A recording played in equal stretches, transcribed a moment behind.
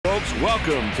folks.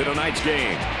 Welcome to tonight's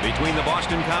game between the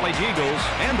Boston College Eagles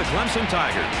and the Clemson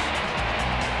Tigers.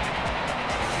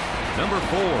 Number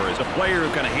 4 is a player who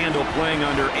can handle playing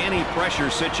under any pressure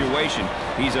situation.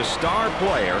 He's a star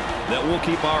player that we'll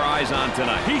keep our eyes on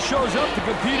tonight. He shows up to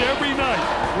compete every night.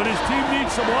 When his team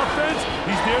needs some offense,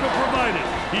 he's there to provide it.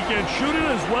 He can shoot it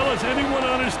as well as anyone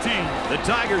on his team. The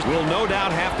Tigers will no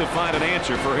doubt have to find an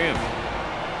answer for him.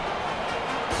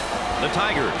 The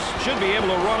Tigers should be able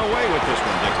to run away with this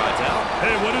one, Dick Vitale.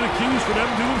 Hey, what are the keys for them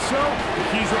doing so? The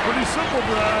keys are pretty simple,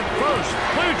 Brad. First,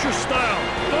 play at your style.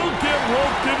 Don't get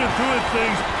roped into doing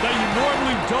things that you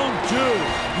normally don't do.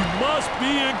 You must be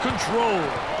in control.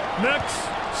 Next,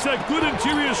 set good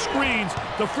interior screens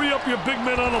to free up your big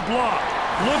men on the block.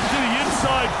 Look to the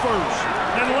inside first.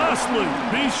 And lastly,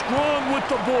 be strong with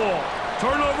the ball.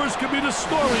 Turnovers could be the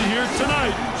story here tonight,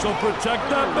 so protect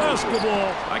that basketball.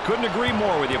 I couldn't agree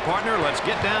more with you, partner. Let's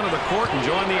get down to the court and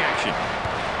join the action.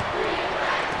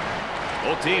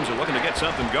 Both teams are looking to get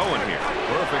something going here.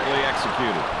 Perfectly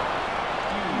executed.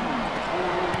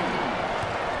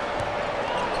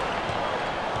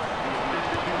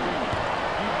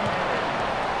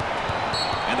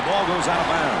 And the ball goes out of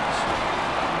bounds.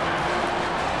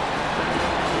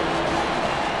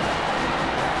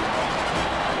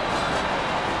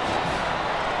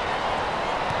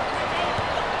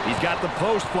 He's got the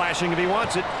post flashing if he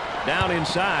wants it. Down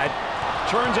inside.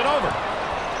 Turns it over.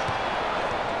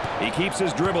 He keeps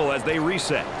his dribble as they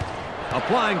reset.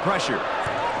 Applying pressure.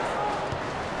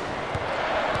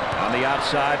 On the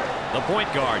outside, the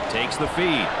point guard takes the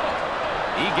feed.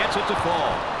 He gets it to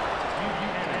fall.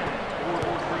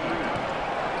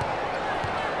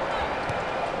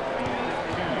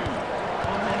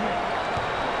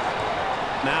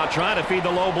 Now trying to feed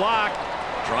the low block.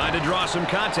 Trying to draw some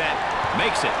contact.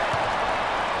 Makes it. A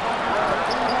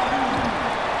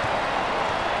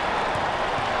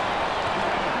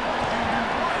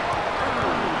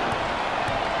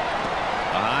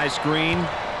high screen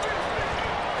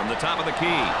from the top of the key.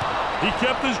 He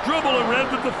kept his dribble and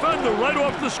ran the defender right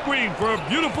off the screen for a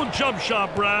beautiful jump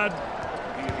shot, Brad.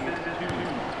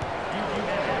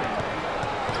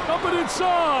 Up and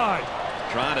inside.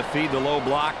 Trying to feed the low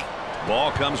block.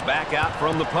 Ball comes back out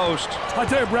from the post. I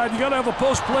tell you, Brad, you got to have a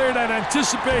post player that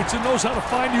anticipates and knows how to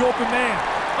find the open man.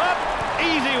 Up,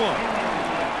 easy one.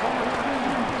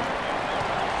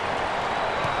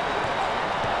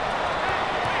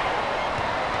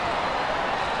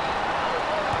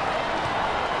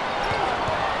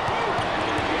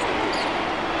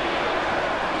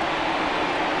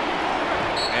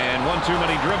 And one too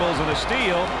many dribbles and a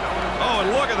steal. Oh,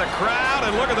 and look at the crowd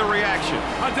and look at the reaction.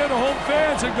 I tell the home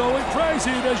fans are going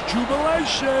crazy. There's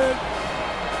jubilation.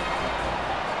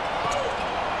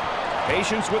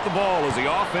 Patience with the ball as the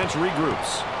offense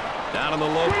regroups. Down in the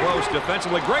low post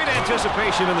defensively. Great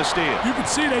anticipation in the steal. You can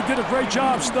see they did a great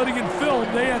job studying film.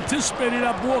 They anticipated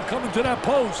that ball coming to that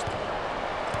post.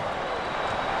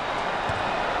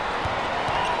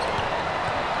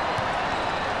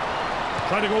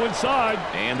 Trying to go inside.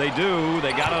 And they do.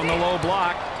 They got on the low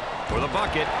block. For the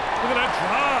bucket. Look at that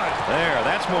drive. There,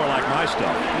 that's more like my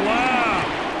stuff. Wow.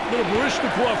 Little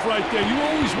Barishnikov right there. You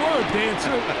always were a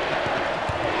dancer.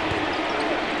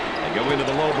 They go into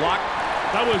the low block.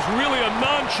 That was really a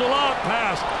nonchalant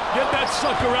pass. Get that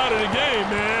sucker out of the game,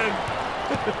 man.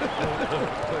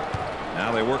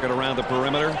 Now they work it around the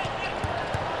perimeter.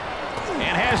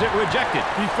 And has it rejected.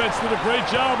 Defense did a great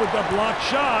job with that block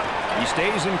shot. He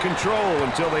stays in control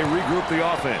until they regroup the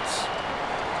offense.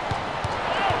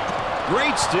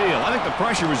 Great steal. I think the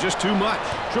pressure was just too much.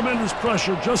 Tremendous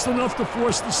pressure, just enough to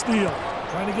force the steal.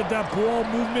 Trying to get that ball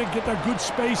movement, get that good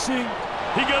spacing.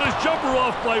 He got his jumper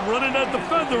off by running that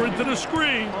defender into the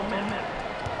screen.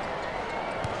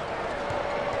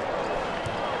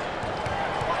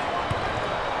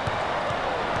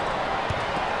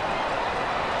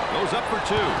 Goes up for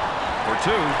two. For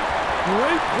two.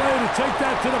 Great play to take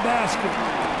that to the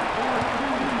basket.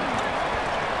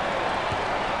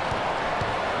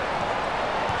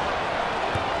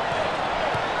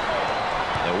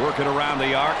 Working around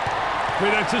the arc.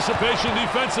 Great anticipation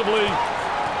defensively.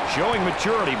 Showing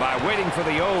maturity by waiting for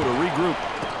the O to regroup.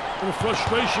 A little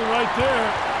frustration right there.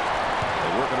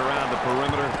 They're working around the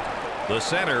perimeter. The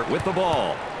center with the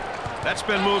ball. That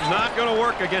spin move's not going to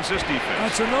work against this defense.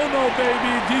 That's a no-no,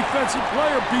 baby. Defensive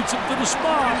player beats him to the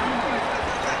spot.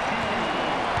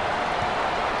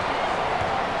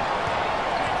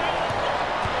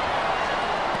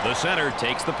 The center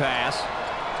takes the pass.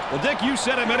 Well, Dick, you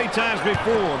said it many times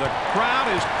before. The crowd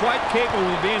is quite capable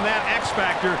of being that X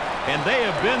factor, and they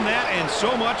have been that and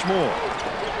so much more.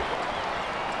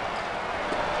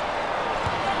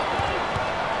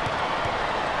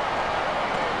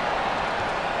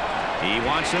 He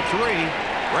wants a three.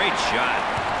 Great shot.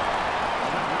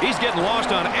 He's getting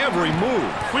lost on every move.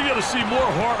 We got to see more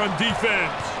heart on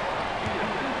defense.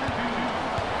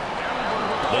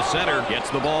 The center gets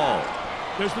the ball.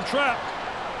 There's the trap.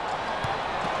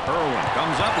 Irwin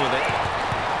comes up with it.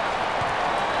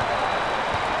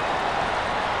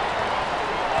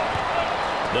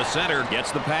 The center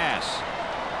gets the pass.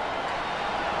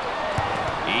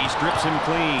 He strips him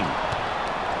clean.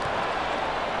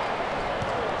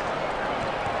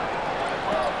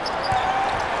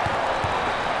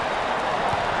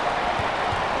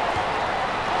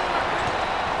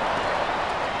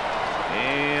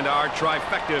 And our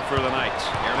trifecta for the night.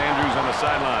 Aaron Andrews on the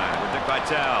sideline. We're Dick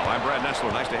Vitale. I'm Brad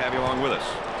Nessler. Nice to have you along with us.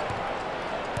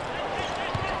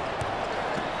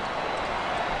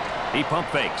 He pump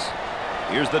fakes.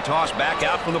 Here's the toss back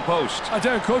out from the post. I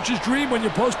tell you, coach's dream when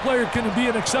your post player can be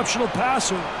an exceptional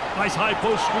passer. Nice high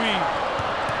post screen.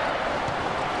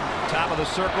 Top of the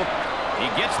circle. He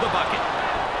gets the bucket.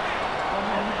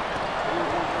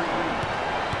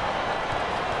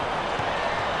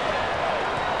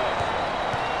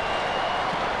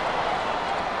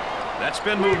 That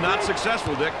spin move not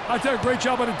successful, Dick. I tell you, great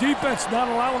job on the defense, not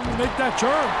allowing him to make that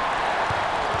turn.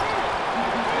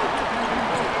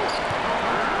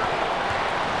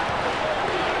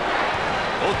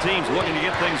 Both teams looking to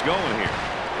get things going here.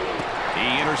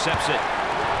 He intercepts it.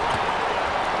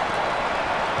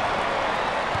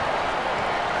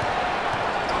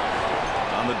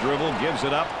 On the dribble, gives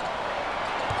it up.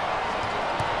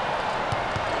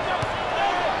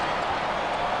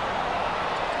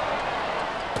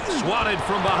 Swatted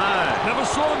from behind. Never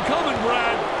saw him coming,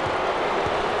 Brad.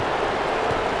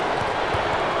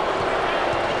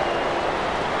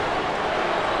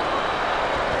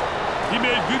 He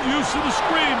made good use of the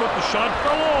screen, but the shot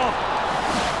fell off.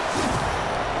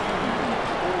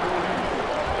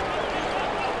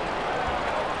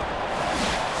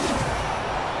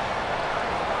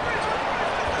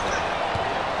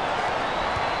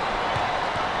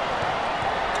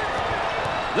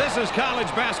 This is college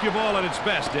basketball at its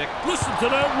best, Dick. Listen to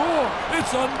that roar.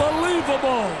 It's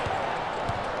unbelievable.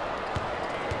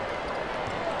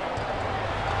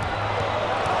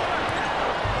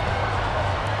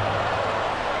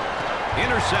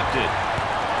 Intercepted.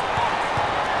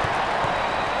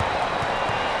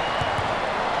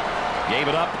 Gave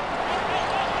it up.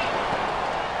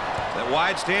 That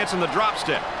wide stance and the drop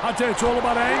step. I tell you, it's all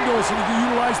about angles, and if you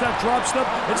utilize that drop step,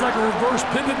 it's like a reverse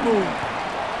pivot move.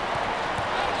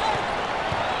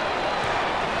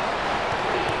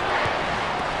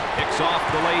 Picks off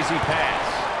the lazy pass.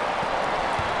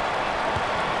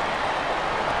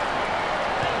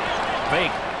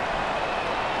 Fake.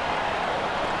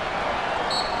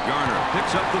 Garner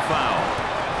picks up the foul.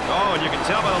 Oh, and you can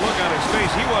tell by the look on his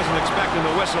face, he wasn't expecting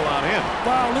the whistle on him.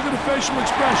 Wow, look at the facial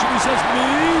expression. He says,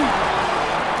 me?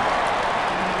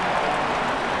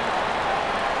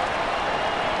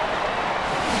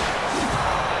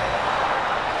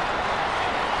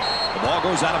 The ball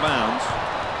goes out of bounds.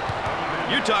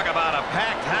 You talk about a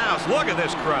packed house. Look at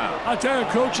this crowd. I tell you,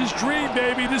 coach's dream,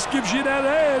 baby. This gives you that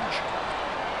edge.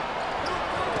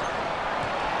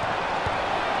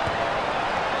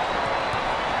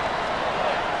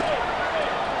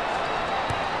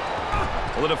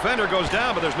 Well, the defender goes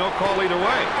down, but there's no call either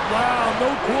way. Wow, no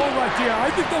call right there.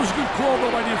 I think that was a good call, though,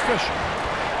 by the official.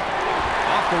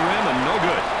 Off the rim and no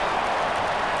good.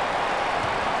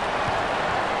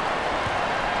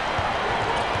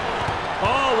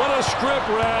 Oh, what a strip,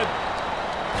 Brad.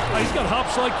 He's got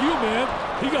hops like you, man.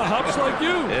 He got hops like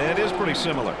you. It is pretty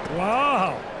similar.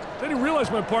 Wow. I didn't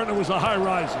realize my partner was a high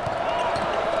riser.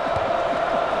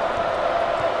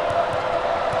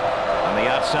 On the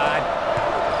outside.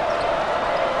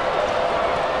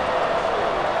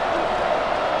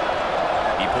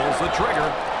 Pulls the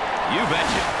trigger. You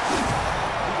betcha.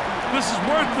 This is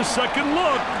worth the second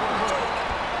look.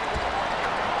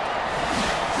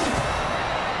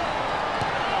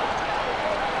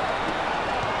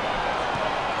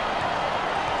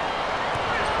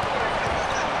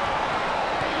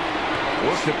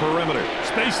 Work the perimeter.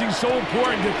 Spacing so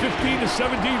important. Get 15 to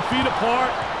 17 feet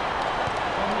apart.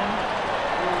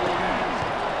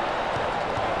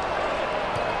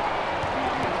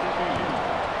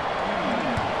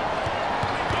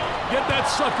 Get that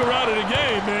sucker out of the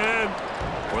game, man.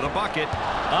 For the bucket.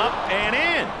 Up and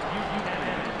in.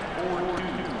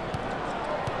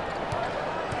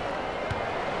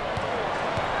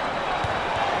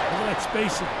 Look at that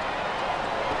spacing.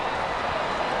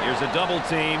 Here's a double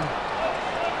team.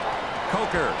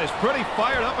 Coker is pretty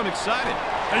fired up and excited.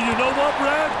 And you know what,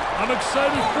 Brad? I'm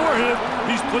excited for him.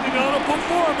 He's putting on a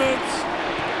performance.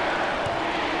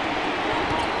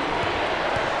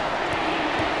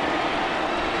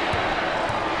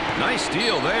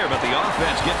 steal there, but the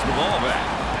offense gets the ball back.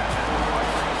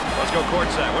 Let's go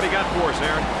courtside. What do you got for us,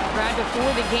 Aaron? Brad, before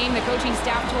the game, the coaching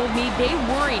staff told me they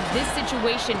worried this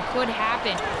situation could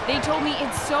happen. They told me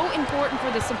it's so important for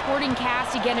the supporting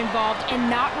cast to get involved and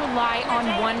not rely on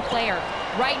one player.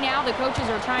 Right now, the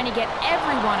coaches are trying to get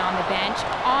everyone on the bench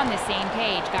on the same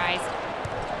page, guys.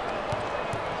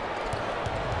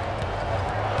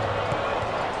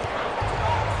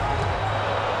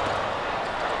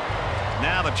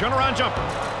 Now the turnaround jumper.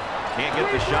 Can't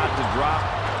get the shot to drop.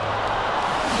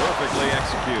 Perfectly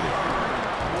executed.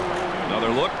 Another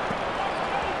look.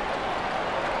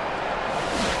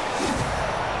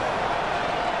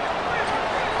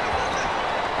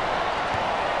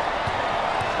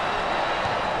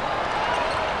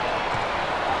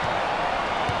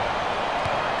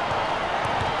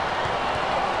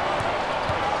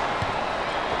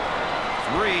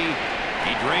 Three.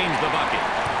 He drains the bucket.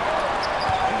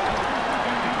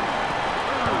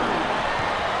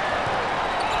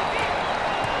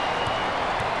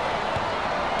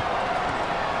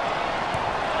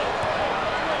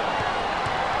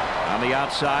 The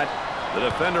outside, the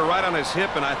defender right on his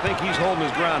hip, and I think he's holding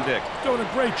his ground, Dick. Doing a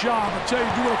great job. I tell you,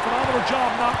 doing a phenomenal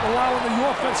job not allowing the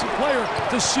offensive player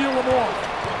to seal him off.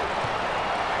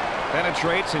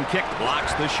 Penetrates and kick,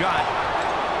 blocks the shot.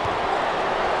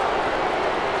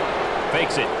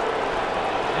 Fakes it.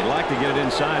 They'd like to get it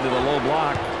inside to the low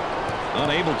block.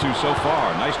 Unable to so far.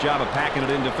 Nice job of packing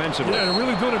it in defensively. Yeah,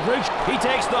 really doing a great job. He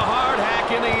takes the hard hack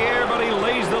in the air, but he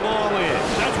lays the ball in.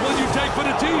 That's what you take for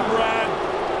the team, Brad.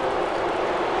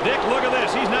 Dick, look at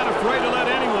this. He's not afraid to let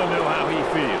anyone know how he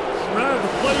feels. Brad, the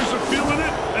players are feeling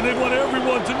it, and they want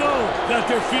everyone to know that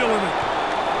they're feeling it.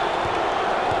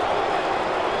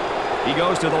 He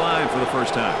goes to the line for the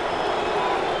first time.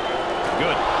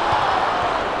 Good.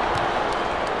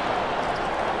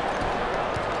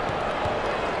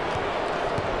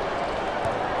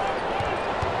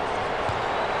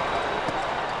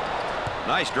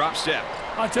 Nice drop step.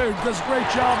 I tell you, he does a great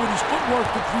job with his footwork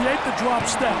to create the drop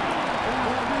step.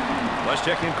 Let's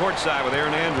check in courtside with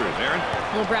Aaron Andrews. Aaron?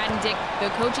 Well, Brad and Dick,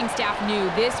 the coaching staff knew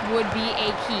this would be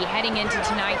a key heading into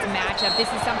tonight's matchup.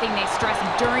 This is something they stressed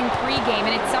during pregame,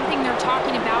 and it's something they're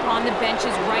talking about on the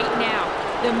benches right now.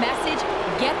 The message,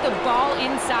 get the ball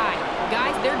inside.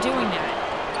 Guys, they're doing that.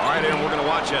 All right, Aaron, we're going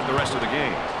to watch that the rest of the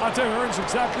game. I'll tell you, Aaron's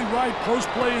exactly right. Post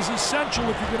play is essential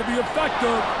if you're going to be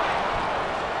effective.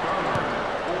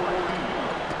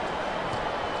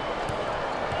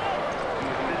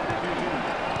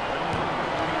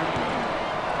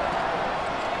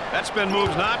 That spin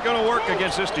move's not going to work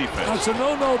against this defense. That's a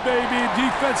no-no, baby.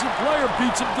 Defensive player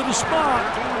beats him to the spot.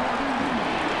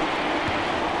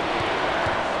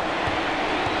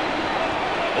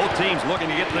 Both teams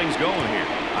looking to get things going here.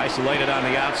 Isolated on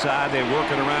the outside. They're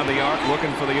working around the arc,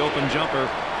 looking for the open jumper.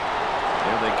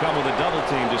 There they come with a double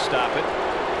team to stop it.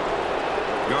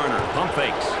 Garner pump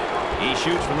fakes. He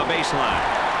shoots from the baseline.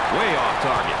 Way off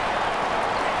target.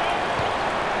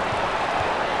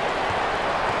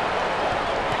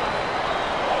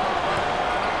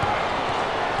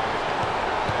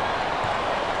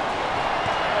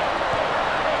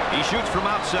 He shoots from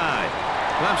outside.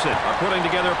 Clemson are putting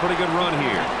together a pretty good run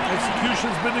here.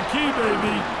 Execution's been the key,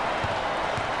 baby.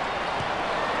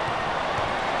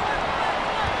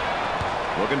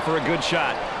 Looking for a good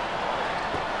shot.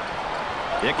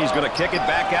 Dickey's going to kick it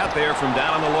back out there from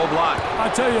down on the low block. I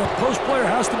tell you, a post player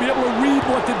has to be able to read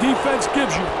what the defense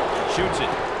gives you. Shoots it.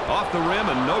 Off the rim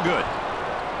and no good.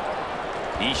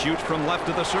 He shoots from left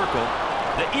of the circle.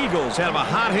 The Eagles have a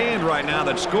hot hand right now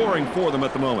that's scoring for them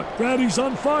at the moment. Brady's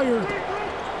on fire.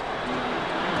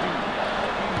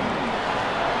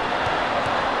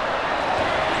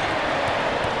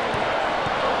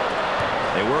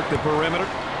 They work the perimeter.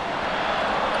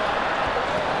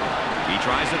 He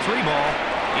tries the three ball.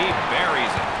 He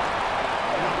buries it.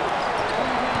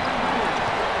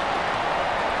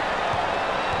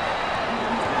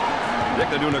 Dick,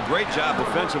 they're doing a great job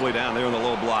defensively down there in the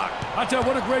low block. I tell you,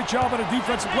 what a great job on a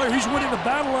defensive player. He's winning the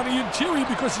battle on the interior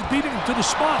because he's beating him to the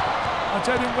spot. I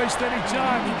tell you, didn't waste any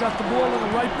time. He got the ball in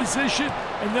the right position,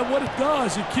 and then what it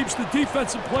does, it keeps the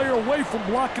defensive player away from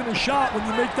blocking a shot when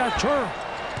you make that turn.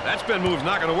 That spin move's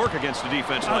not going to work against a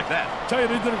defense like that. I tell you,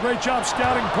 they did a great job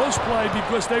scouting post play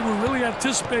because they were really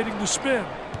anticipating the spin.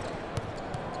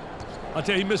 I'll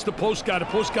tell you, he missed the post guy. The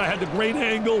post guy had the great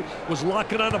angle, was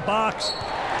locking on the box.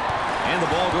 And the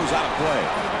ball goes out of play.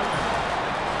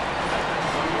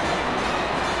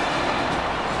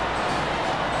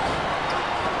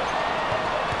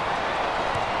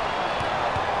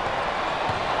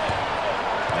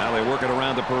 Now they work it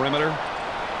around the perimeter.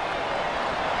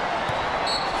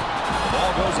 The ball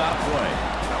ball goes out of play.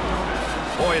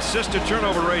 Boy, assisted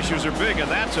turnover ratios are big, and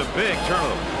that's a big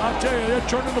turnover. I'll tell you, they're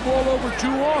turning the ball over too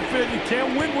often. You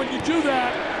can't win when you do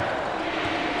that.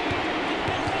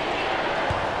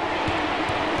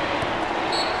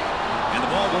 And the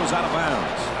ball goes out of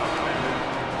bounds.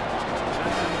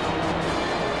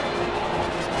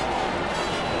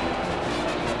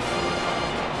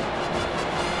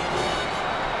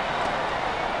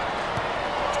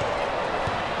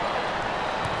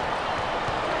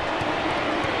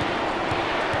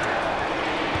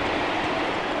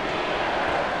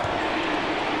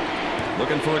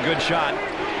 Looking for a good shot.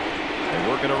 They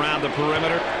work it around the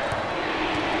perimeter.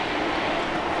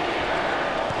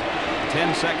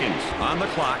 10 seconds on the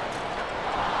clock.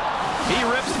 He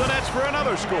rips the nets for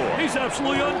another score. He's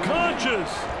absolutely unconscious.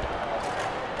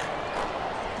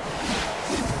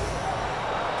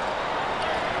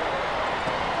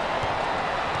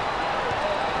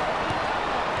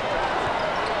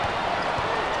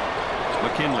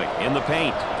 McKinley in the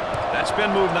paint. That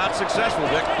spin move not successful,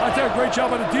 Dick. I think a great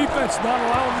job on the defense, not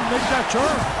allowing him to make that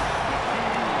turn.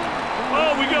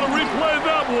 Oh, we got to replay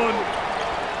that one.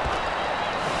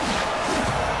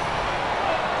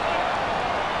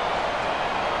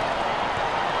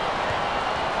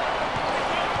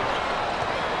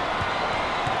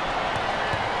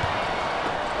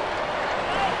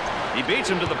 He beats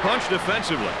him to the punch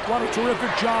defensively. What a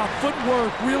terrific job.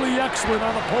 Footwork really excellent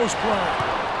on the post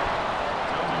play.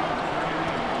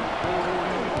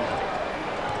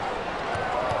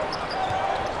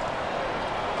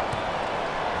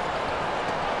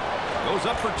 Goes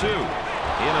up for two. In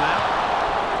and out.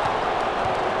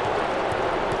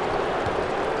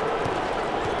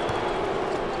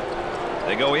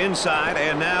 They go inside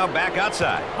and now back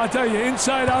outside. I tell you,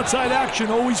 inside-outside action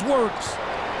always works.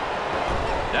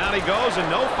 Down he goes and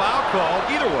no foul called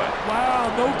either way.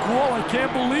 Wow, no call. I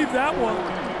can't believe that one.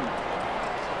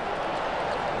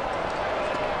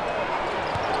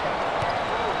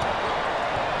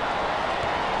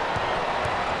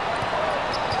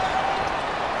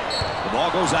 Ball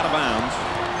goes out of bounds.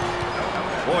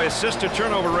 Boy, assisted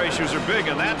turnover ratios are big,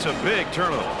 and that's a big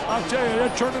turnover. I'll tell you,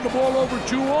 they're turning the ball over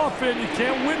too often. You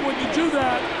can't win when you do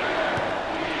that.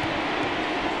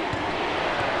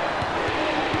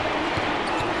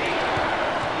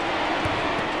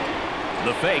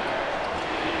 The fake.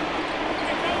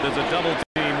 There's a double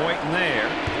team waiting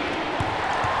there.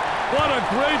 What a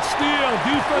great steal.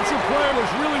 Defensive player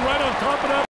was really right on top of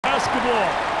that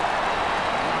basketball.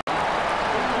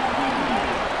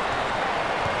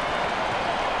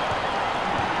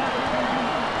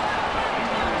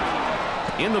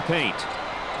 In the paint.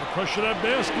 Pressure that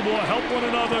basketball, help one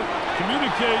another,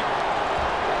 communicate.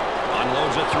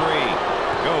 Unloads a three.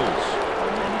 Goes.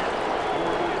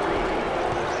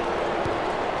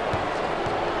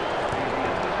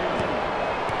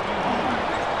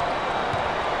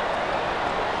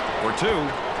 For two.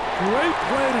 Great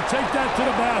play to take that to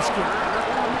the basket.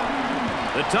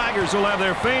 The Tigers will have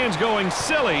their fans going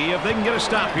silly if they can get a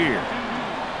stop here.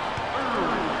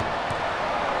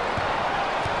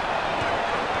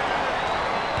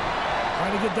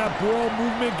 Get that ball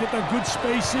movement, get that good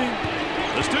spacing.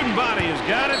 The student body has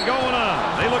got it going on.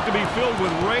 They look to be filled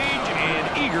with rage and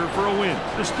eager for a win.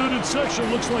 The student section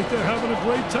looks like they're having a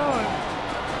great time.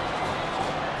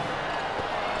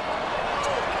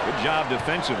 Good job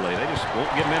defensively. They just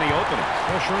won't get many openings.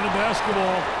 Pressure in the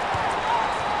basketball.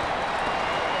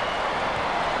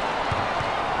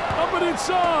 Up and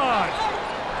inside.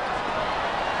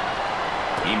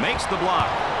 He makes the block.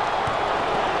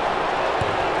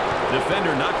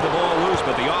 Defender knocked the ball loose,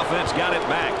 but the offense got it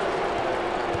back.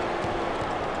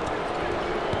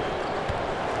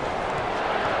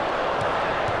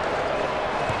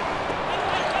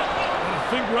 Gotta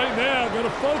think right now,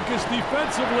 gotta focus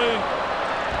defensively.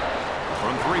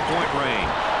 From three-point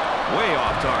range, way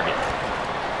off target.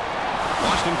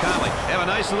 Boston College have a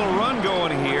nice little run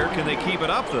going here. Can they keep it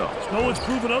up, though? No one's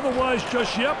proven otherwise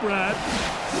just yet, Brad.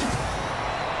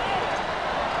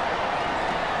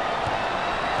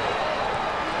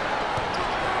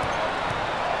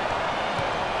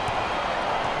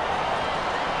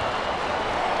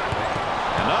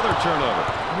 Turnover.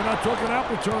 We're not talking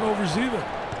apple turnovers either.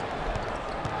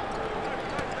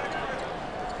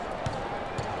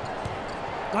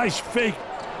 Nice fake.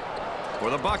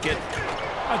 For the bucket.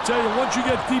 I tell you, once you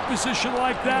get deep position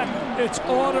like that, it's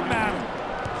automatic.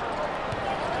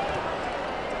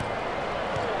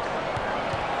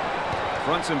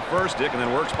 Fronts him first, Dick, and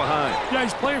then works behind. Yeah,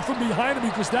 he's playing from behind him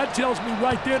because that tells me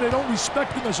right there they don't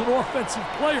respect him as an offensive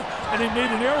player. And they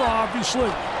made an error, obviously,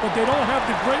 but they don't have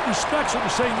the great respect. So they're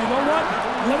saying, you know what?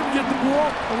 Let him get the ball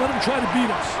and let him try to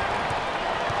beat us.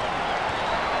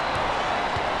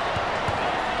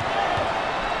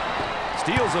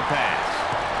 Steals a pass.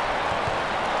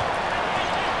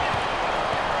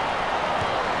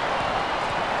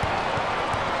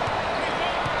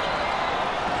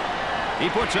 He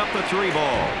puts up the 3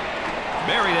 ball.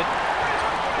 Buried it.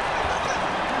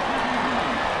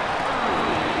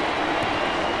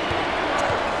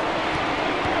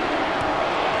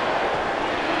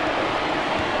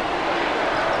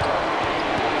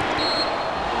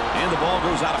 And the ball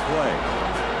goes out of play.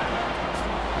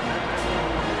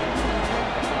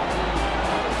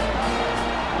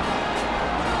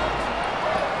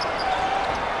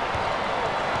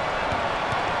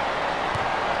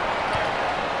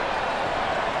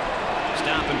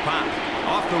 Pop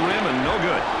off the rim and no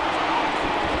good.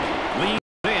 Leans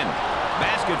in.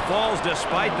 Basket falls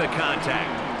despite the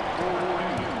contact.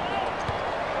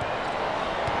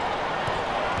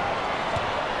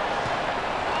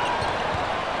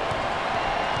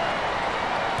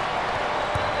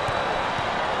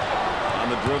 On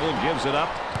the dribble, gives it up.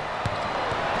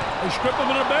 They strip him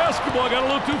in a basketball. Got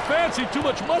a little too fancy. Too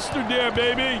much mustard there,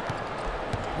 baby.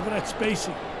 Look at that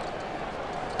spacing.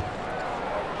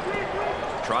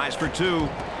 Tries for 2.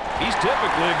 He's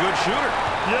typically a good shooter.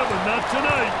 Yeah, but not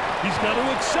tonight. He's got to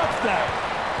accept that.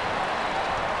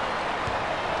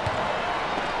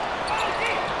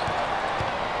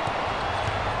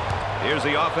 Here's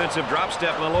the offensive drop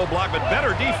step in the low block, but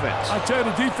better defense. I tell you,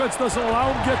 the defense doesn't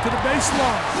allow him to get to the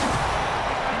baseline.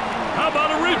 How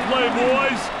about a replay,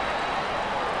 boys?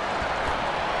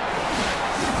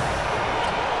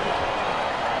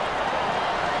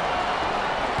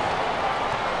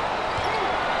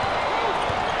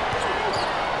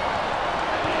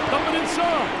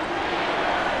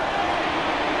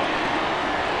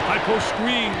 High post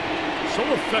screen. So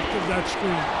effective, that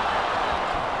screen.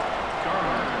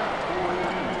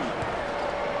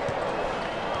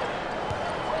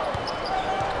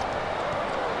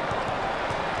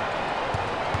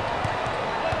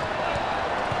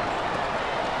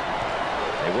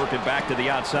 They work it back to the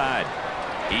outside.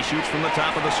 He shoots from the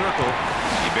top of the circle.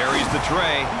 He buries the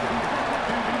tray.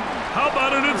 How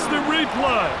about an instant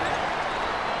replay?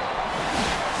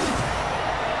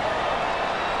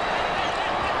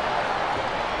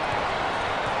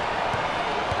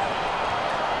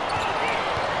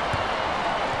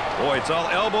 Boy, it's all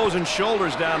elbows and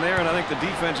shoulders down there, and I think the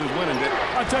defense is winning, Dick.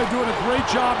 I tell you, doing a great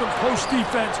job in post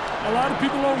defense. A lot of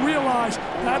people don't realize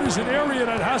that is an area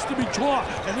that has to be taught,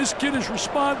 and this kid has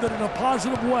responded in a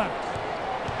positive way.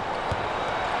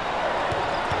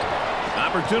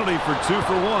 Opportunity for 2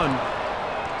 for 1.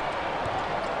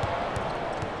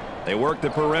 They work the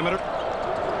perimeter.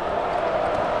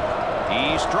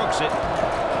 He strokes it.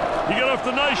 He got off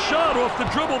the nice shot off the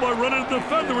dribble by running the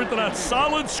defender into that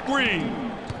solid screen.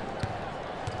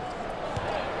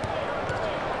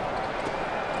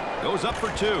 Goes up for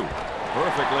 2.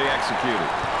 Perfectly executed.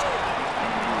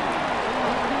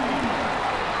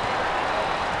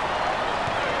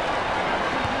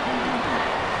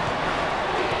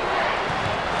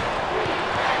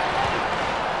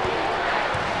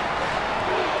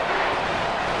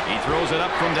 He throws it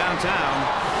up from downtown.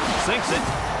 Sinks it.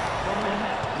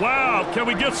 Wow, can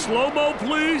we get slow-mo,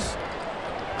 please?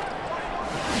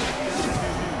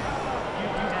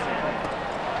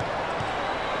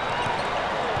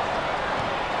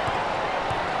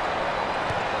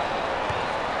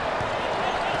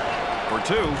 For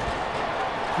 2.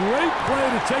 Great play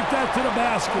to take that to the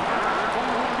basket.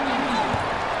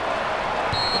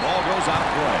 The ball goes out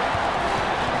of play.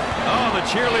 Oh, the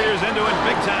cheerleaders into it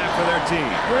big time for their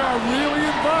team. They are really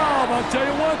involved. I'll tell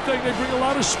you one thing, they bring a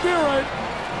lot of spirit.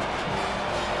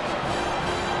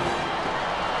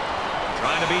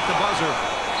 Trying to beat the buzzer.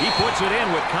 He puts it in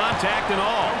with contact and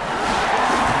all.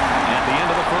 At the end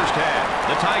of the first half,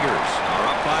 the Tigers are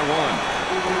up by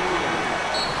 1.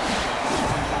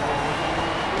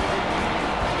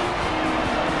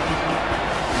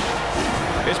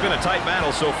 It's been a tight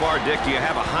battle so far, Dick. Do you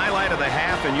have a highlight of the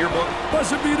half in your book?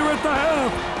 Buzzer beater at the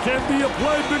half. Can't be a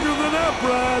play bigger than that,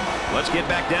 Brad. Let's get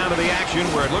back down to the action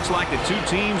where it looks like the 2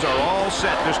 teams are all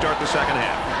set to start the second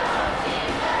half.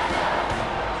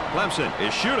 Clemson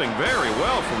is shooting very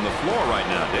well from the floor right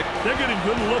now, Dick. They're getting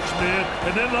good looks, man,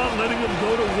 and they're not letting them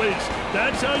go to waste.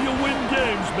 That's how you win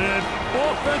games, man.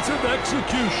 Offensive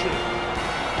execution.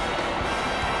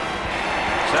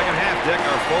 Second half, Dick,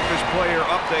 our focus player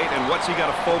update, and what's he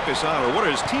got to focus on, or what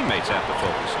do his teammates have to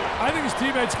focus on? I think his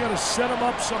teammates got to set him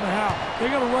up somehow. They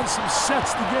got to run some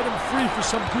sets to get him free for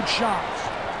some good shots.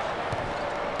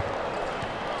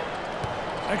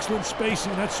 Excellent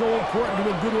spacing. That's so important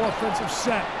to a good offensive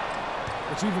set.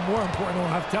 It's even more important to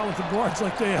have talented guards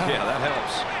like they have. Yeah, that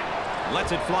helps.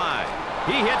 Lets it fly.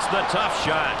 He hits the tough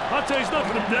shot. I'll tell you, he's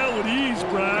knocking him down with ease,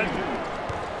 Brad.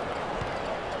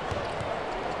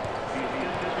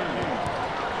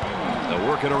 They'll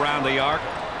work it around the arc.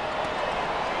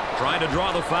 Trying to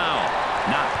draw the foul.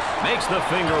 Knox makes the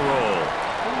finger roll.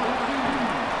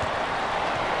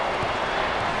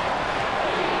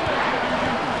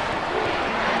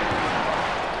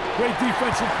 Great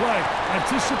defensive play.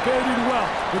 Anticipated well.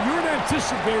 When you're an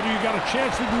anticipator, you got a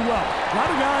chance to do well. A lot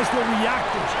of guys, they're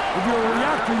reactors. If you're a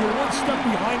reactor, you're one step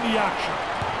behind the action.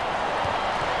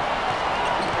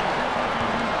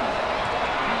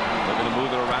 They're going to move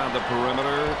it around the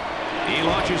perimeter. He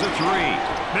launches a three.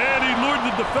 Man, he lured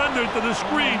the defender to the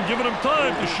screen, giving him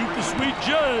time to shoot the sweet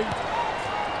J.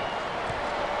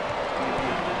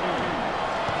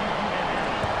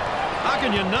 How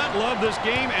can you not love this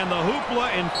game and the hoopla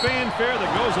and fanfare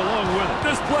that goes along with it?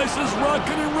 This place is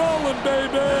rocking and rolling,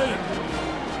 baby.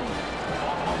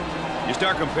 You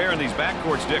start comparing these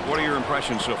backcourts, Dick. What are your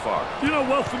impressions so far? You know,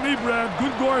 well, for me, Brad,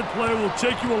 good guard play will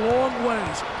take you a long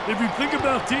ways. If you think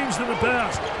about teams in the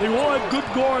past, they all have good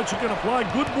guards who can apply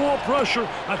good ball pressure,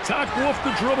 attack off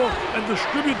the dribble, and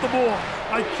distribute the ball.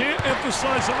 I can't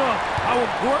emphasize enough how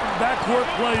important backcourt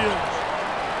play is.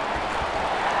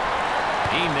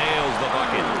 He nails the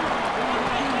bucket.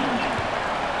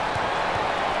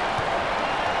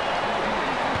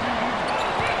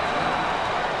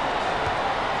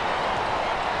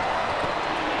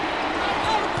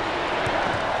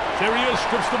 There he is,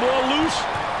 strips the ball loose.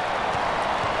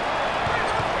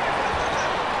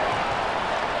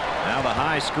 Now the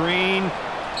high screen.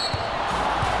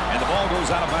 And the ball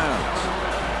goes out of bounds.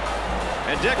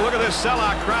 And Dick, look at this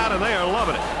sellout crowd, and they are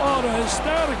loving it. Oh, they're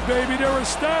ecstatic, baby. They're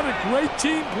ecstatic. Great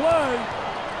team play.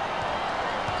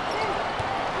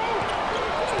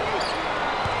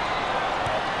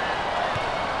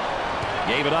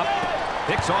 Gave it up.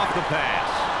 Picks off the pass.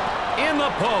 In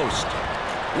the post.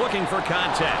 Looking for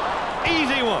contact.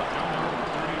 Easy one.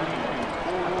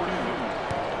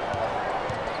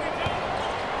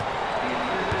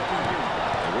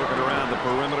 They're working around the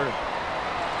perimeter.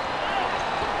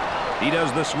 He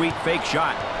does the sweet fake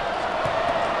shot.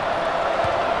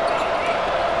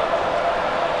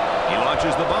 He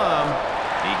launches the bomb.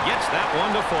 He gets that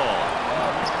one to fall.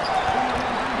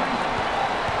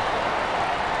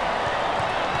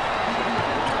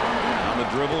 On the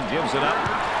dribble, gives it up.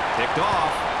 Picked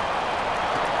off.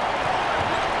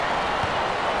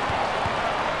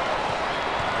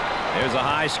 There's a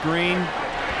high screen.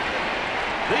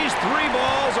 These three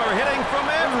balls are hitting from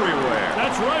everywhere.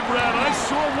 That's right, Brad. I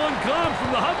saw one come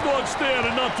from the hot dog stand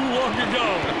not too long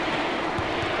ago.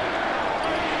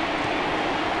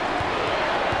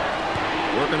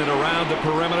 Working it around the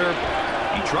perimeter.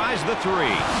 He tries the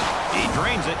three. He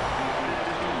drains it.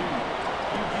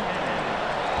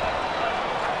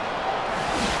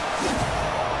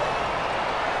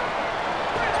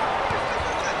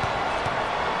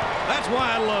 That's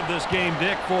why I love this game,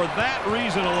 Dick, for that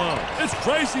reason alone. It's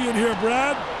crazy in here,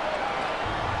 Brad.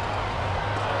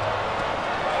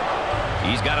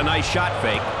 He's got a nice shot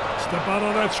fake. Step out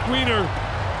on that screener.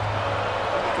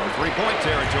 From three-point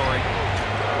territory.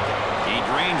 He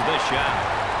drains the shot.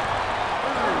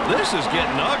 This is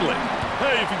getting ugly.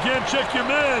 Hey, if you can't check your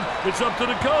man, it's up to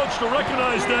the coach to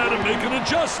recognize that and make an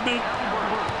adjustment.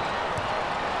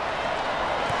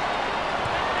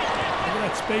 Look at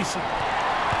that spacing.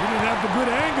 He didn't have the good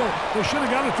angle. They should have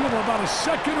got it to him about a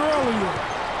second earlier.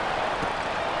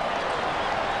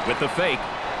 With the fake.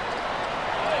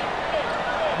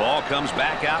 Ball comes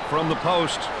back out from the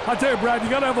post. I tell you, Brad, you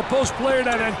got to have a post player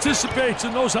that anticipates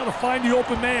and knows how to find the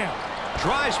open man.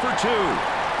 Tries for two.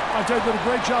 I tell you, did a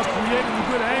great job creating a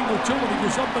good angle, too. When he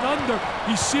goes up and under,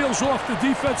 he seals off the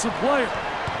defensive player.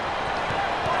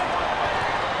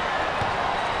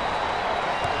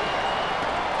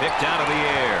 Picked out of the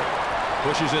air.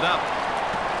 Pushes it up.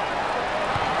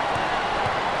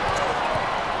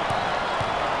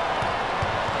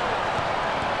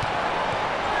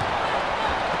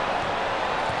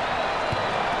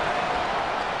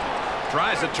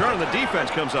 Tries to turn, and the defense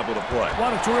comes up with a play.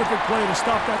 What a terrific play to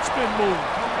stop that spin move.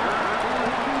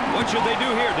 What should they do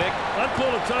here, Dick? I'd call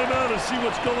a timeout and see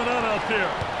what's going on out there.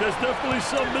 There's definitely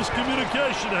some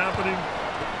miscommunication happening.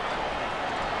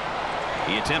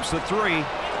 He attempts the three.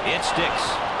 It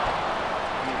sticks.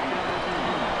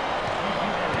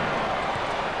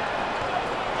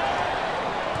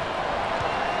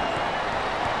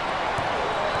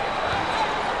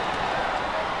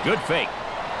 Good fake.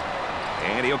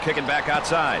 And he'll kick it back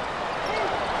outside.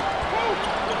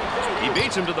 He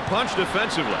beats him to the punch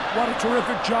defensively. What a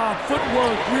terrific job.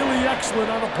 Footwork really excellent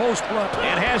on a post play.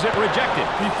 And has it rejected.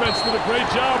 Defense did a great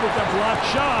job with that blocked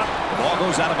shot. The ball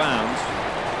goes out of bounds.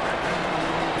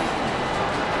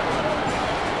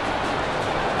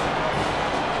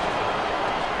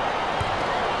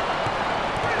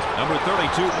 Number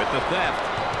 32 with the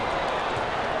theft.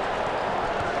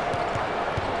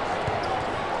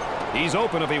 He's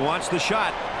open if he wants the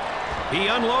shot. He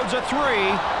unloads a three.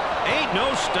 Ain't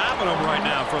no stopping him right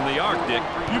now from the arc, Dick.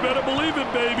 You better believe it,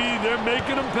 baby. They're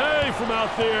making him pay from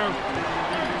out there.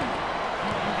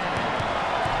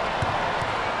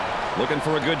 Looking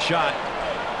for a good shot.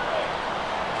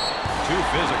 Too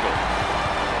physical.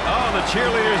 Oh, the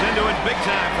cheerleaders into it big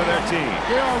time for their team.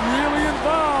 They are really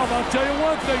involved. I'll tell you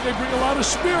one thing. They bring a lot of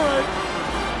spirit.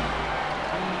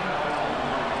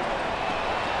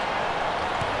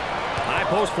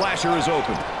 Post flasher is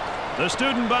open. The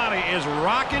student body is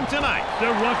rocking tonight.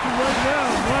 They're rocking right now.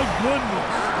 My goodness.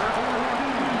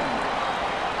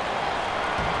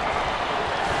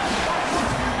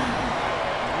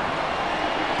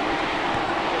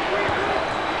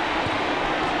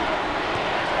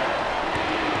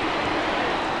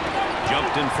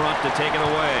 Jumped in front to take it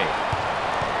away.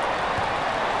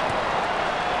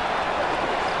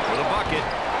 For the bucket.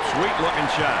 Sweet looking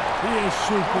shot. He is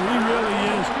super. He really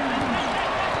is.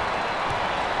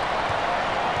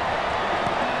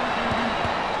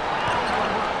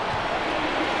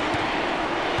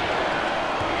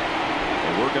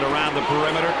 Around the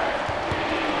perimeter.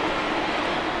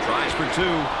 Tries for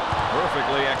two.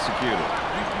 Perfectly executed.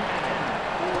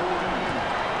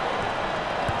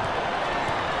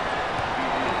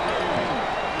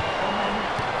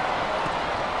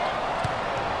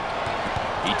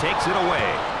 He takes it away.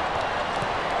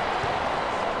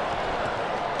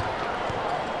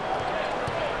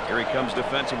 Here he comes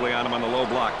defensively on him on the low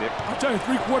block, Dick. I'll tell you,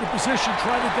 three-quarter position,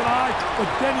 trying to deny, but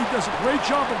then he does a great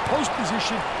job in post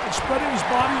position and spreading his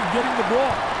body and getting the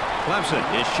ball. Clemson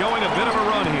is showing a bit of a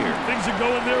run here. Things are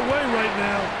going their way right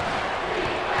now.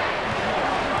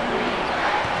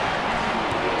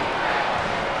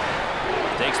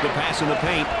 Takes the pass in the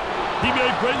paint. He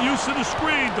made great use of the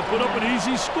screen to put up an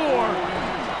easy score.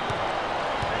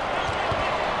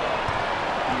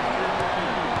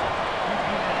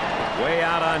 Way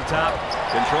out on top,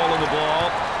 controlling the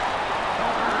ball.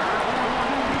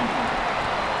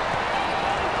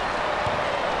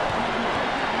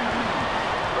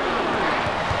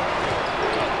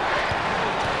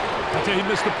 I tell you, he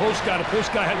missed the post guy. The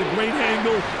post guy had a great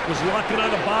angle, was locking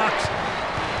on the box.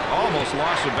 Almost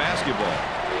lost the basketball.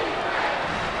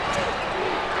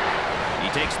 He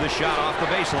takes the shot off the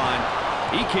baseline.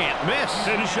 He can't miss.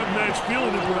 Hey, this young man's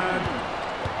feeling it, Brad.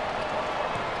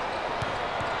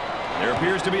 There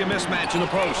appears to be a mismatch in the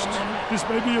post. This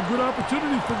may be a good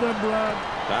opportunity for them, Brad.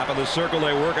 Top of the circle, they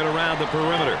work it around the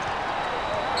perimeter.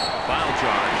 Foul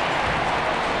charge.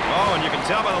 Oh, and you can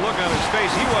tell by the look on his face,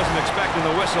 he wasn't expecting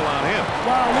the whistle on him.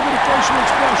 Wow, look at the facial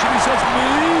expression. He says,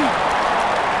 me?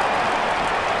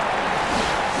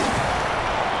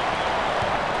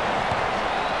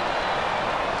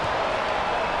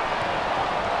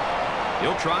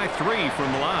 He'll try three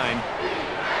from the line.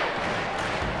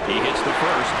 He hits the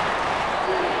first.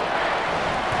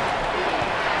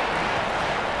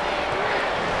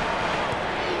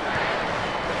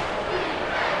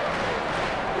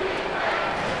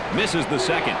 Misses the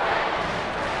second.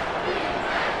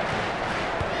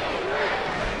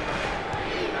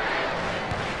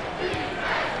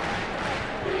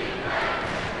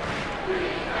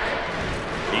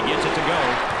 He gets it to go.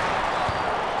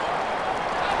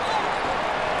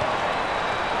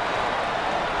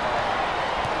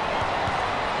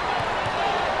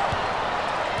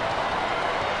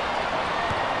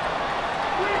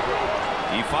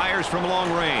 He fires from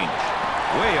long range.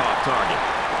 Way off target.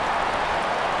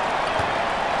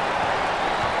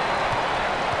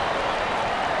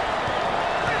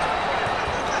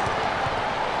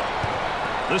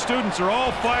 The students are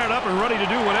all fired up and ready to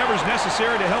do whatever's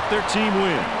necessary to help their team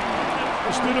win.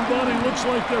 The student body looks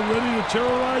like they're ready to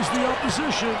terrorize the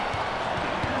opposition.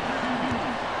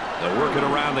 They'll work it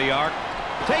around the arc.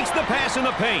 Takes the pass in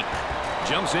the paint.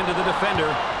 Jumps into the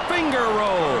defender. Finger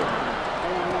roll.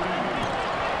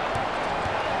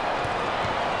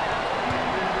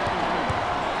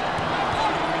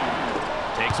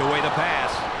 Takes away the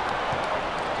pass.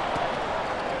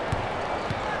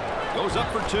 Goes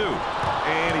up for two.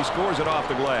 And he scores it off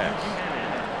the glass.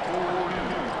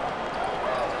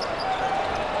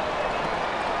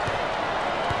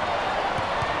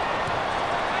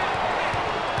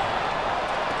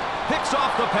 Picks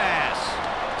off the pass.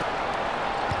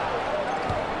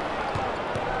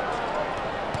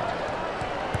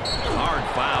 Hard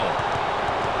foul.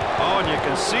 Oh, and you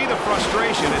can see the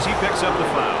frustration as he picks up the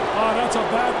foul. Oh, that's a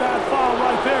bad foul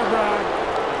right there, Brad.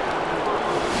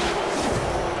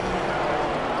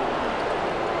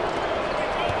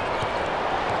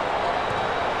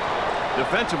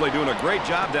 Defensively doing a great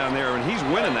job down there, and he's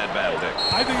winning that battle, Dick.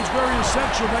 I think it's very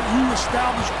essential that you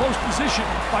establish post position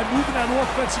by moving that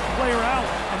offensive player out,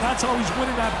 and that's how he's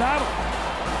winning that battle.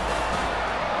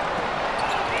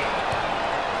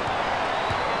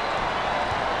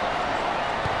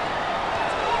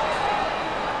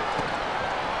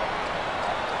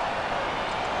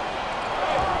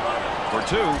 For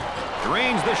two,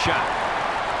 drains the shot.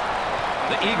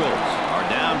 The Eagles are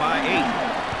down by 8.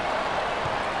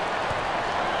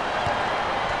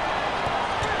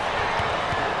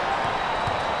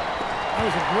 That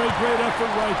was a great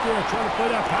effort right there, trying to play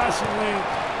that passing lane,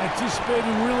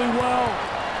 anticipating really well.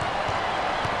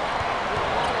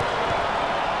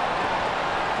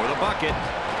 For the bucket.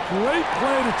 Great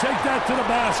play to take that to the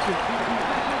basket.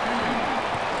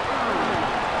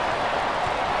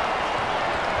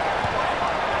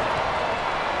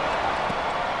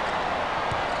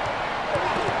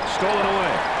 Stolen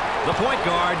away. The point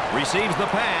guard receives the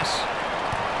pass.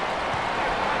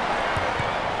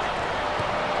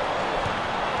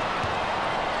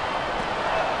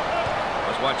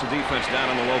 Watch the defense down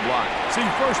on the low block. See,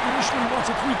 first initially he wants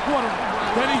a three-quarter.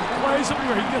 Then he plays it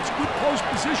where he gets good post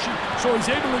position, so he's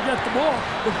able to get the ball.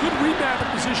 A good rebound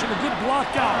position, a good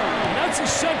block out. And that's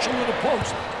essential in the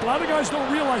post. A lot of guys don't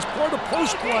realize part of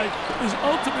post play is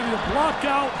ultimately to block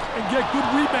out and get good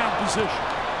rebound position.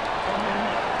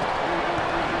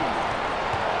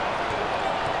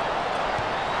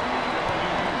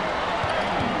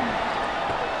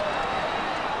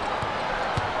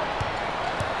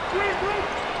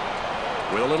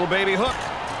 With a little baby hook.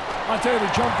 I tell you,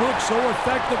 the jump hook so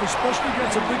effective, especially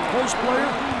against a big post player.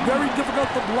 Very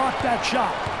difficult to block that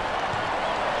shot.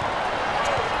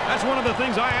 That's one of the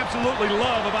things I absolutely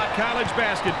love about college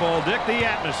basketball, Dick, the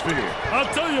atmosphere.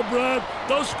 I'll tell you, Brad,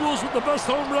 those schools with the best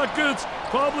home records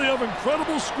probably have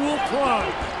incredible school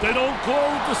pride. They don't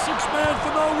call it the sixth man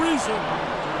for no reason.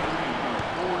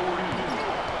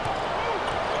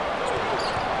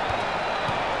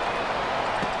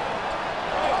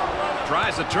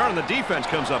 Tries to turn, and the defense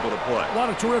comes up with a play. What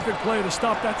a terrific play to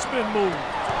stop that spin move.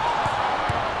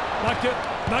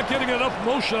 Not getting enough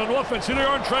motion on offense. Here they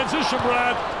are in transition,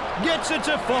 Brad. Gets it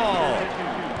to fall.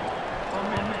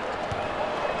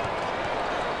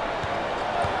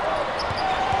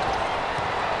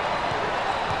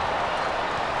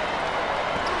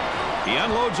 He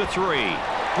unloads a three.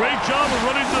 Great job of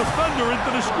running the defender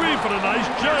into the screen for the nice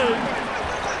J.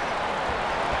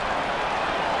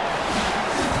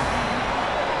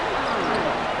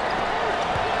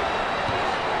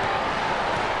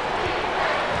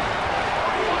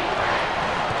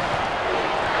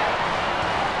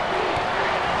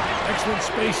 Excellent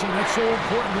spacing. That's so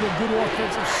important with a good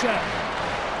offensive set.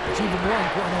 It's even more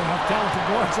important to have talented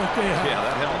guards like they have. Yeah,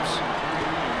 that helps.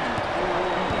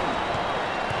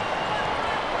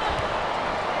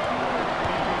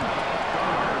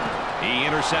 He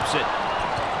intercepts it.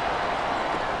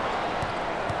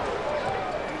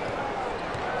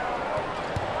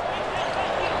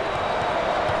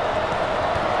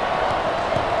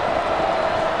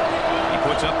 He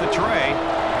puts up the tray.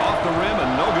 Off the rim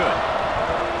and no good.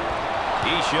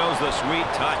 He shows the sweet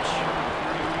touch.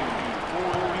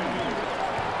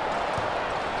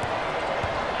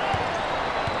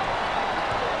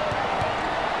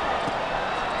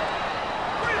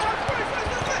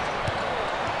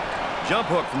 Jump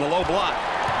hook from the low block.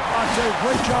 I'll tell you,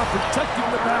 great job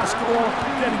protecting the basketball,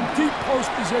 getting deep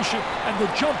post position, and the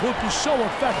jump hook is so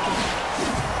effective.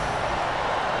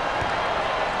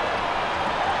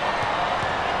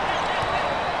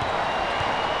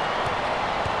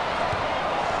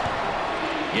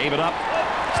 Gave it up.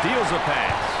 Steals a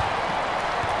pass.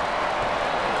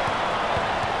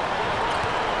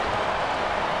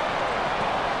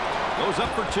 Goes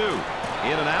up for two.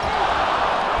 In and out.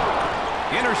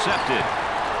 Intercepted.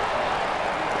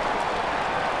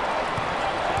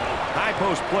 High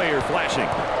post player flashing.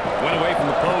 Went away from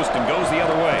the post and goes the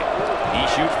other way. He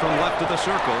shoots from left of the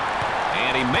circle.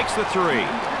 And he makes the three.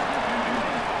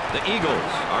 The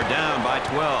Eagles are down by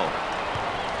 12.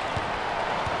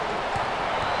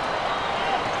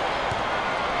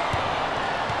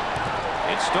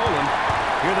 Stolen.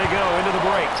 Here they go into the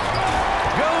break.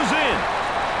 Goes in.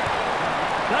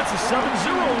 That's a 7-0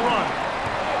 run.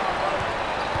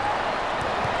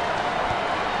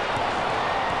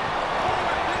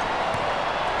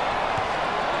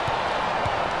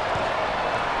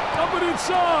 Up and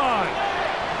inside.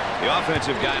 The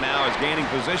offensive guy now is gaining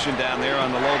position down there on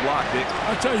the low block, Dick.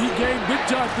 I tell you, he gained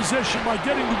big-time position by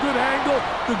getting the good angle,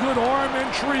 the good arm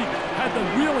entry, had the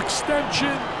real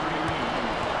extension.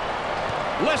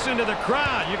 Listen to the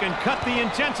crowd. You can cut the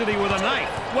intensity with a knife.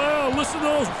 Well, listen to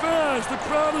those fans. The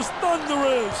crowd is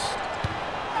thunderous.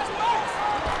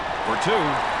 For two.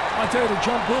 I tell you, the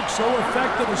jump hook's so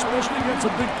effective, especially against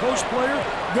a big post player.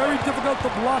 Very difficult to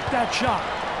block that shot.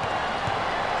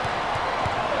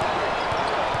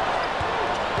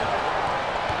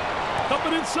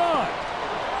 Coming inside.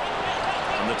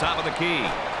 From the top of the key.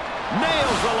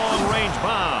 Nails the long-range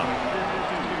bomb.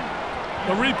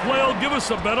 The replay will give us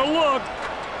a better look.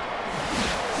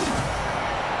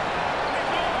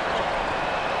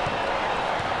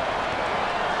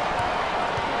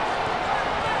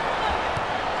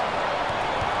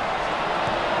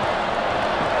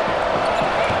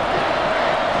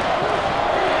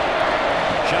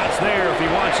 Shot's there if he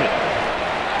wants it.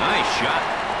 Nice shot.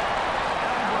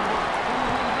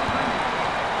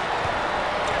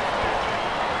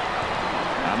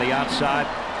 On the outside.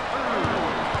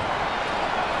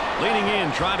 Leaning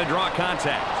in, trying to draw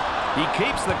contact. He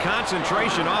keeps the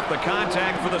concentration off the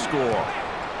contact for the score.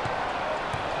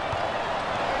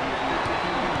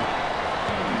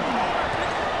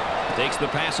 Takes the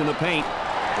pass in the paint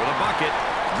for the bucket.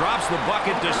 Drops the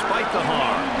bucket despite the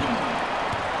harm.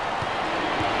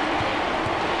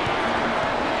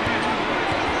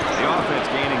 The offense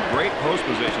gaining great post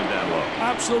position down low.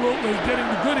 Absolutely. Getting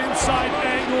the good inside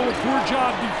angle. A poor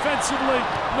job defensively.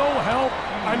 No help.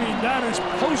 I mean, that is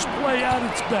post play at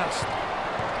its best.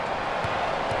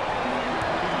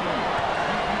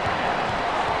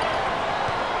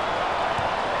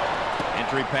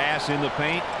 Entry pass in the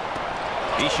paint.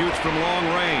 He shoots from long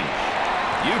range.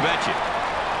 You betcha.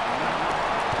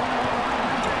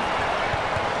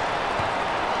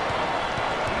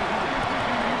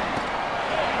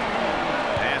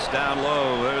 Pass down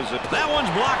low. That one's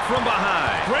blocked from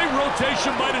behind. Great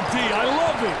rotation by the D. I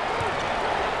love it.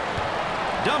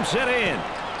 Dumps it in.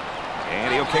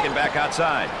 And he'll kick it back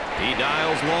outside. He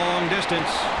dials long distance.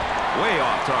 Way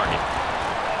off target.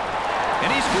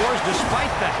 And he scores despite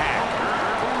the hack.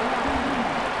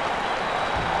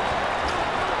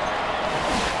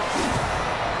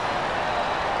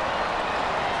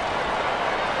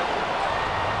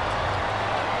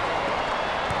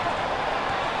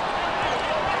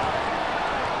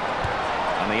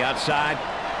 On the outside.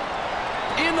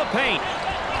 In the paint.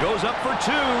 Goes up for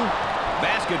two.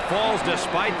 Basket falls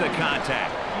despite the contact.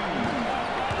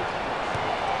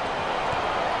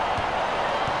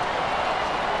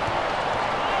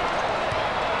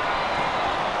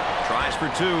 Tries for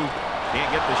two. Can't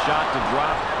get the shot to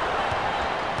drop.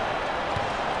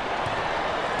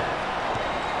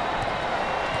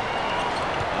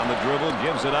 On the dribble,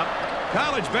 gives it up.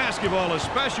 College basketball is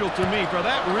special to me for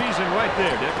that reason right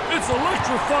there, Dick. It's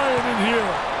electrifying in here.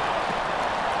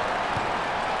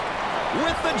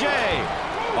 With the J.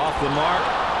 Off the mark.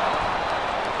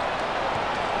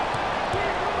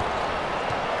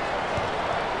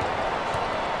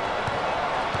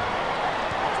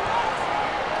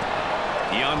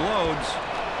 He unloads.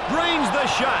 Drains the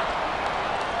shot.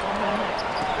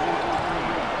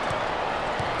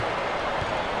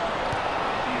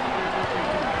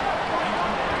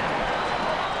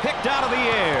 Picked out of the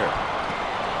air.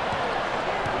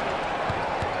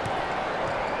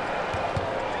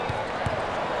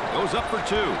 Goes up for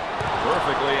two.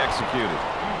 Perfectly executed.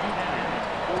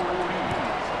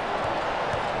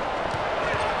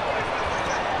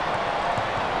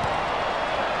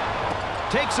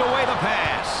 Takes away the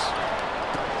pass.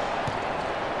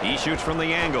 He shoots from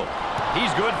the angle.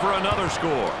 He's good for another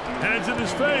score. Hands in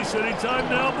his face. Anytime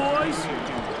now, boys.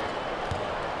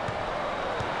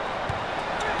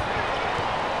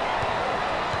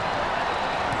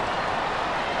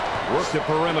 Work the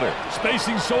perimeter.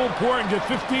 Spacing so important. Get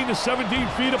 15 to 17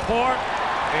 feet apart.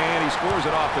 And he scores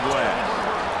it off the glass.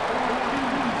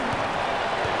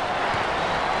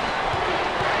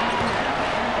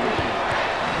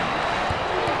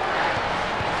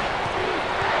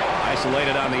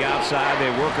 Isolated on the outside.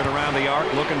 They're working around the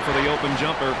arc, looking for the open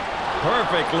jumper.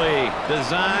 Perfectly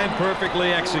designed,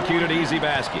 perfectly executed, easy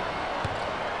basket.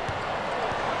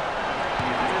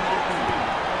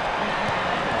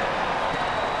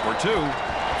 For two.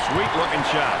 Sweet looking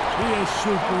shot. He is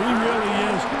super. He really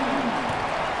is.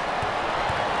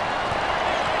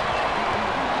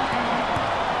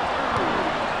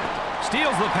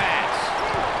 Steals the pass.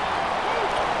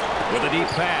 With a deep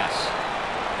pass.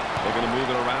 They're going to move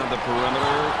it around the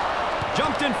perimeter.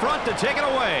 Jumped in front to take it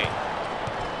away.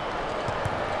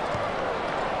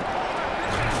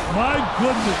 My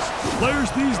goodness.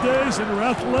 Players these days and their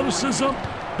athleticism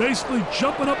basically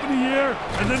jumping up in the air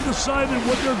and then deciding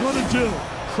what they're going to do.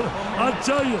 I'll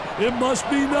tell you, it must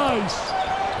be nice.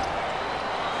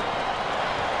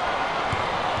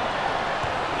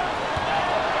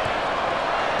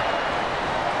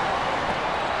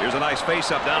 Here's a nice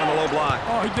face-up down in the low block.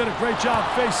 Oh, he did a great job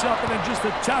face-up and then just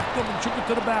attacked them and took it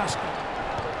to the basket.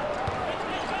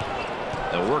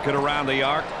 They'll work it around the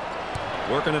arc.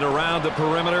 Working it around the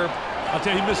perimeter. I'll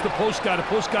tell you, he missed the post guy. The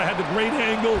post guy had the great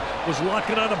angle, was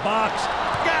locking on the box.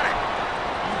 Got it!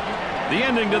 The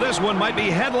ending to this one might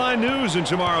be headline news in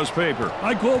tomorrow's paper.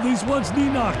 I call these ones knee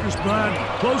knockers, Brad.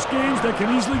 Close games that can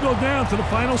easily go down to the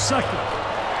final second.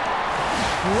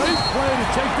 Great play to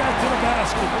take that to the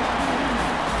basket.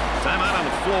 Timeout on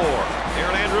the floor.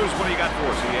 Aaron Andrews, what do you got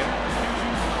for us, Ian?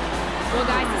 Well,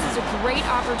 guys, this is a great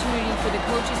opportunity for the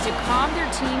coaches to calm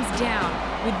their teams down.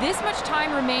 With this much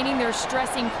time remaining, they're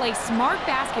stressing play smart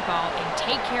basketball and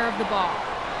take care of the ball.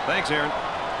 Thanks, Aaron.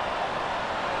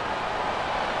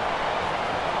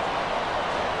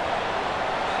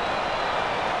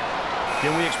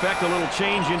 Can we expect a little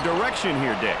change in direction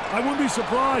here, Dick? I wouldn't be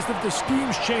surprised if the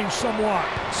schemes change somewhat.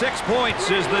 6 points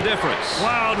is the difference.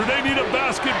 Wow, do they need a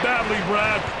basket badly,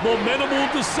 Brad? Momentum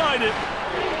will decide it.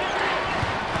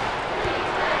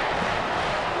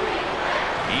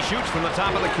 He shoots from the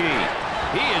top of the key.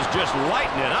 He is just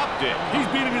lighting it up, Dick. He's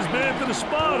beating his man to the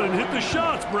spot and hit the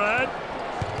shots, Brad.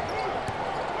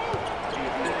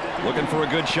 Looking for a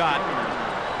good shot.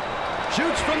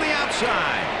 Shoots from the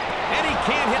outside. And he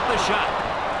can't hit the shot.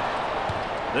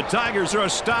 The Tigers are a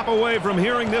stop away from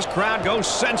hearing this crowd go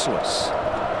senseless.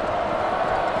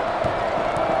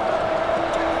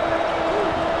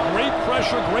 Great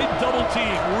pressure, great double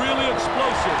team. Really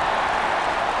explosive.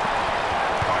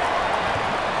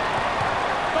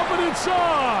 Up and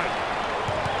inside.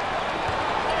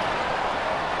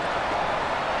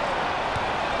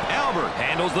 Albert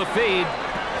handles the feed.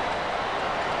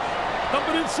 Up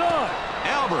and inside.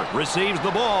 Albert receives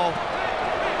the ball.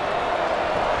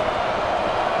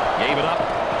 Gave it up.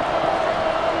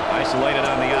 Isolated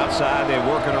on the outside. They're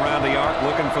working around the arc,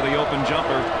 looking for the open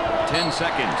jumper. 10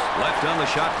 seconds left on the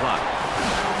shot clock.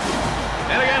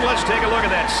 And again, let's take a look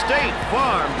at that State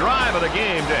Farm drive of the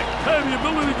game, Dick. Hey, the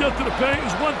ability to get to the paint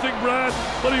is one thing, Brad,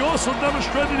 but he also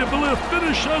demonstrated the ability to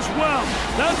finish as well.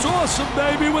 That's awesome,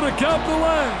 baby, with a capital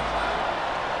A.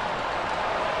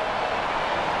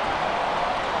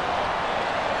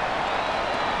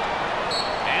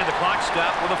 Clock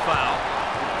stopped with a foul.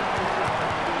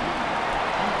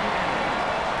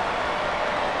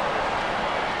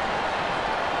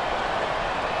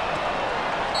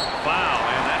 Foul,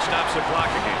 and that stops the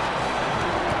clock again.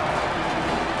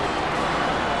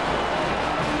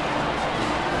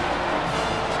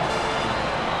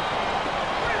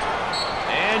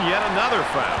 And yet another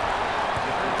foul.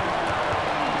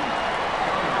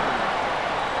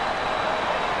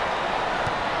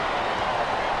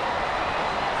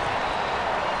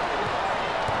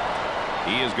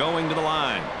 He is going to the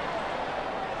line.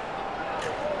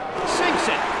 Sinks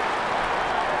it.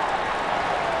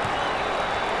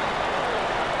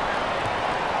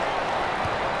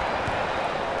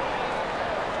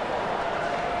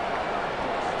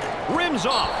 Rims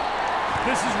off.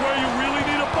 This is where you really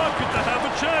need a bucket to have a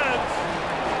chance.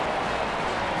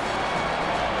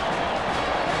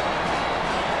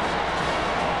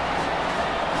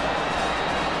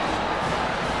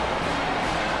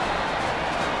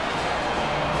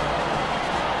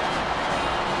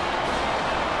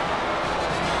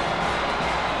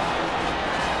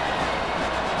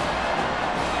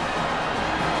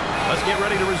 Let's get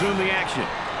ready to resume the action.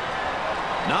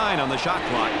 9 on the shot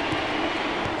clock.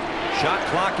 Shot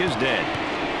clock is dead.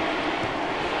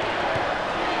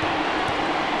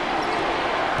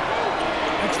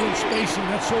 Excellent spacing.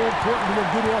 That's so important to a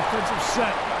good offensive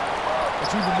set.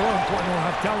 It's even more important to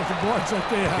have talented guards like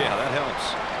they have. Yeah, that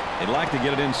helps. They'd like to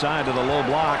get it inside to the low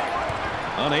block.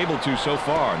 Unable to so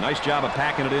far. Nice job of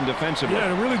packing it in defensively.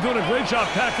 Yeah, they're really doing a great job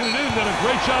packing it in. Done a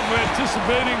great job of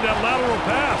anticipating that lateral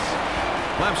pass.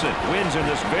 Clemson wins in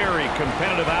this very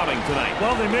competitive outing tonight.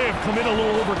 Well, they may have come in a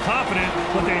little overconfident,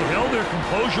 but they held their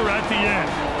composure at the end.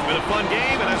 It's been a fun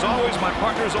game, and as always, my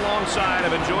partners alongside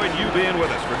have enjoyed you being with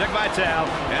us. For Dick Vitale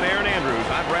and Aaron Andrews,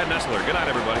 I'm Brad Nessler. Good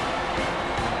night, everybody.